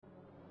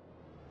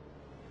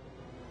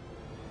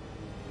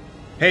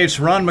Hey,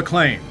 it's Ron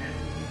McLean.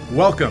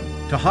 Welcome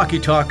to Hockey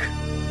Talk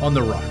on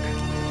the Rock.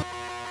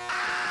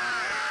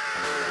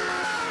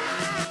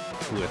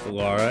 With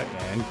Laura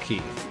and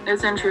Keith.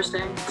 It's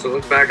interesting. So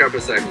let's back up a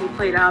second. He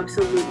played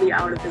absolutely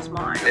out of his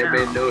mind. It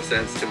made no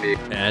sense to me.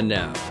 And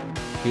now,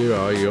 here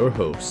are your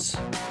hosts.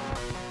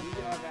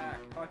 We are back.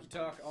 Hockey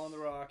Talk on the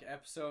Rock,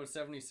 episode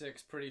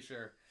 76, pretty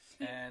sure.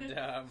 And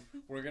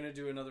we're going to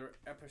do another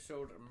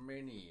episode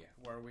mini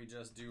where we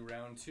just do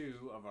round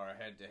 2 of our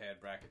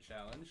head-to-head bracket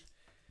challenge.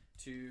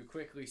 To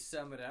quickly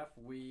sum it up,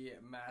 we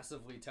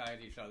massively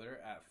tied each other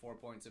at 4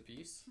 points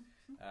apiece.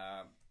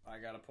 I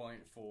got a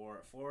point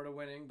for Florida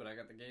winning, but I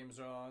got the games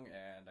wrong,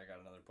 and I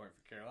got another point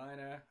for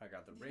Carolina. I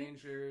got the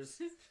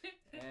Rangers,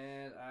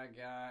 and I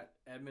got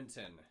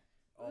Edmonton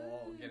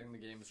all getting the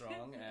games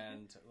wrong,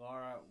 and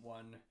Laura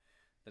won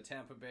the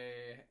Tampa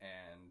Bay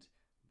and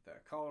the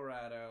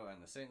Colorado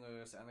and the St.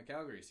 Louis and the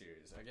Calgary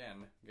series.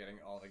 Again, getting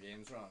all the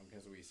games wrong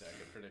because we suck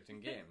at predicting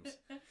games.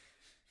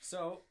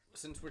 So,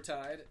 since we're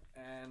tied,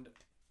 and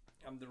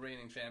I'm the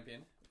reigning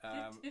champion,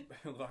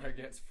 Laura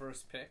gets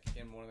first pick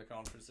in one of the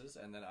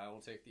conferences, and then I will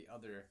take the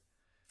other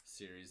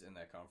series in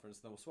that conference,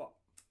 then we'll swap.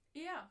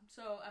 Yeah,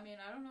 so, I mean,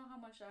 I don't know how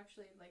much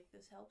actually,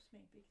 this helps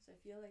me, because I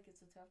feel like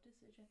it's a tough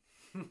decision.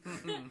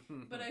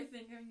 But I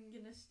think I'm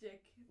going to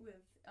stick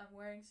with, I'm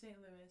wearing St.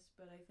 Louis,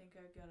 but I think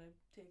I've got to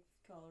take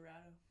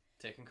Colorado.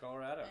 Taking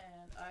Colorado.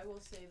 And I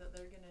will say that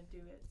they're going to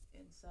do it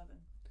in 7.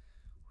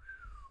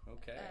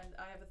 Okay. And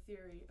I have a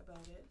theory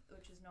about it,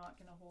 which is not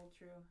going to hold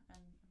true, and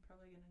I'm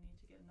probably going to need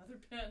to get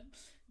another pen.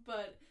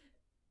 But,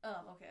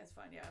 okay, that's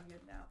fine. Yeah, I'm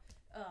good now.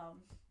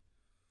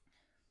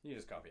 You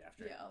just copy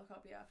after. Yeah, I'll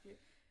copy after you.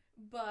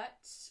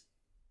 But,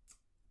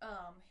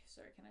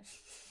 sorry, can I?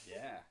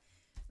 Yeah.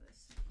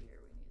 This here,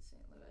 we need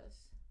St. Louis.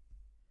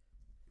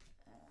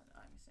 And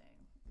I'm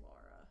saying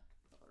Laura,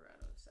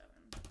 Colorado 7.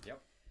 Yep.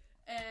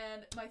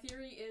 And my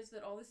theory is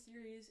that all the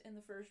series in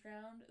the first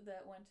round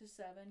that went to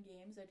 7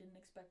 games, I didn't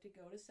expect to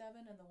go to 7,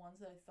 and the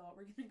ones that I thought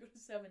were going to go to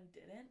 7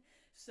 didn't.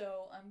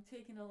 So I'm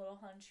taking a little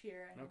hunch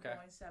here, and I'm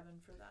going 7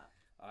 for that.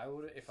 I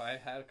would, if I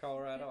had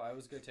Colorado, I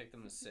was going to take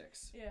them to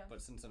 6. Yeah. But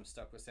since I'm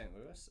stuck with St.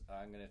 Louis,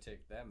 I'm going to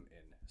take them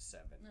in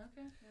 7.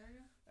 Okay, there we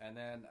go. And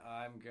then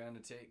I'm going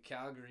to take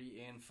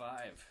Calgary in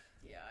 5.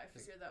 Yeah, I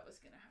figured that was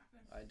going to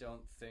happen. I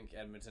don't think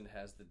Edmonton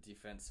has the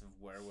defensive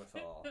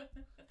wherewithal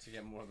to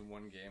get more than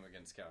one game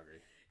against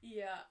Calgary.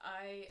 Yeah,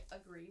 I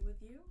agree with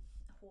you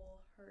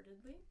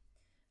wholeheartedly.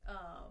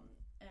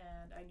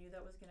 And I knew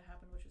that was going to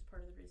happen, which was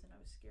part of the reason I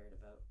was scared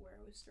about where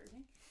I was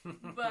starting.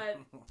 But,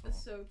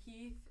 so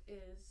Keith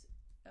is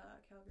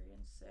Calgary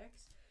in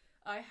 6.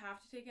 I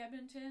have to take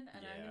Edmonton,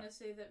 and I'm going to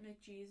say that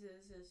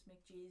McJesus is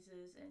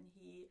McJesus, and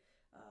he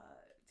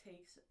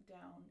takes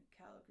down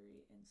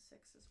Calgary in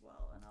 6 as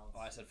well. And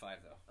I said 5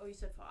 though. Oh, you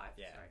said 5.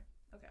 Yeah. Sorry.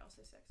 Okay, I'll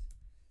say 6.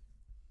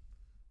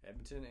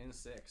 Edmonton in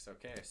 6.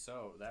 Okay,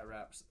 so that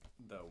wraps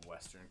the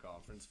Western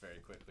Conference very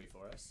quickly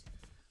for us.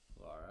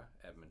 Laura,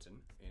 Edmonton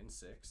in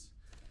 6.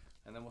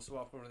 And then we'll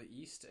swap over to the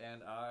East,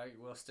 and I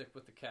will stick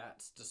with the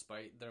Cats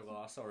despite their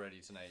loss already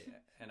tonight.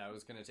 And I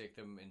was going to take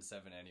them in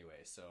 7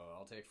 anyway, so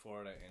I'll take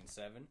Florida in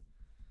 7.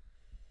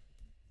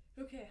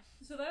 Okay,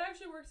 so that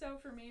actually works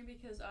out for me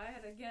because I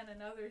had, again,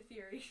 another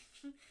theory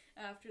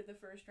after the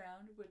first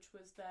round, which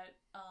was that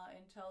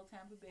until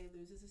Tampa Bay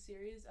loses a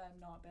series, I'm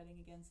not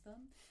betting against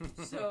them.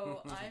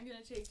 So I'm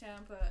going to take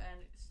Tampa,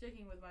 and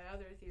sticking with my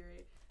other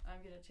theory,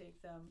 I'm going to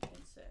take them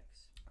in 6.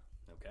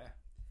 Okay.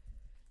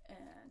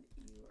 And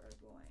you are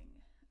going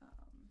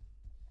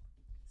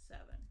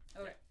 7.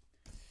 Okay,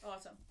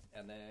 awesome.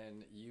 And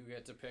then you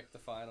get to pick the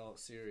final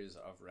series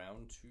of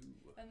round 2.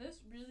 And this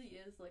really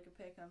is like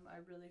a pick-em.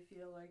 I really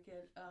feel like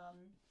it.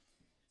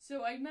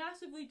 So I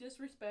massively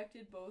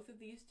disrespected both of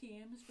these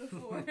teams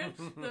before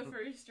the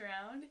first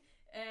round,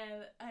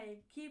 and I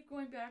keep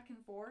going back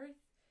and forth,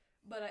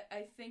 but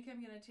I think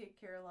I'm going to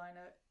take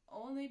Carolina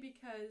only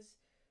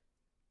because,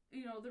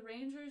 you know, the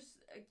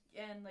Rangers,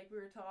 again, like we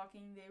were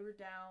talking, they were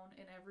down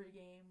in every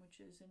game,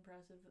 which is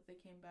impressive that they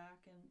came back,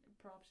 and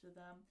props to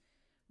them.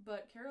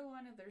 But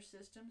Carolina, their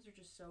systems are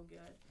just so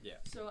good.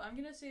 Yeah. So I'm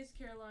going to say it's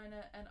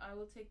Carolina, and I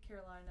will take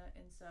Carolina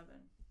in 7.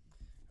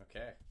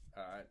 Okay.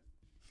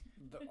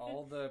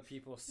 All the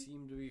people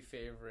seem to be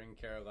favoring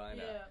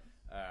Carolina.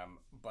 Yeah.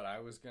 But I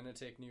was going to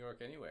take New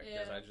York anyway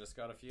because I just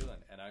got a feeling.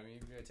 And I'm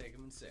even going to take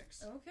them in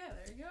 6. Okay,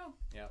 there you go.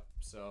 Yep.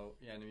 So,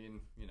 yeah, I mean,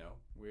 you know,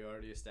 we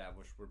already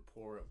established we're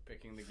poor at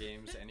picking the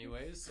games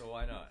anyways, so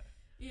why not?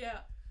 Yeah.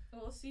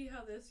 We'll see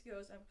how this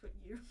goes. I'm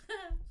putting you.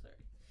 Sorry.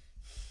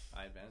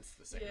 I advanced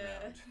the second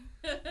round.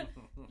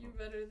 You're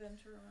better than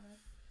Toronto.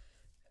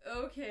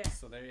 Okay.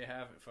 So there you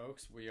have it,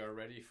 folks. We are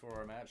ready for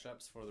our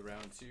matchups for the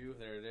round 2.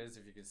 There it is.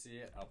 If you can see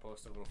it, I'll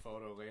post a little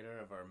photo later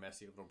of our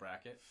messy little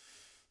bracket.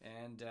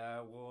 And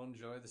we'll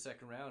enjoy the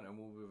second round, and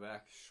we'll be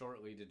back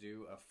shortly to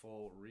do a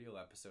full real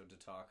episode to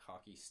talk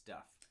hockey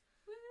stuff.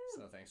 Woo!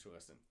 So thanks for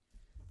listening.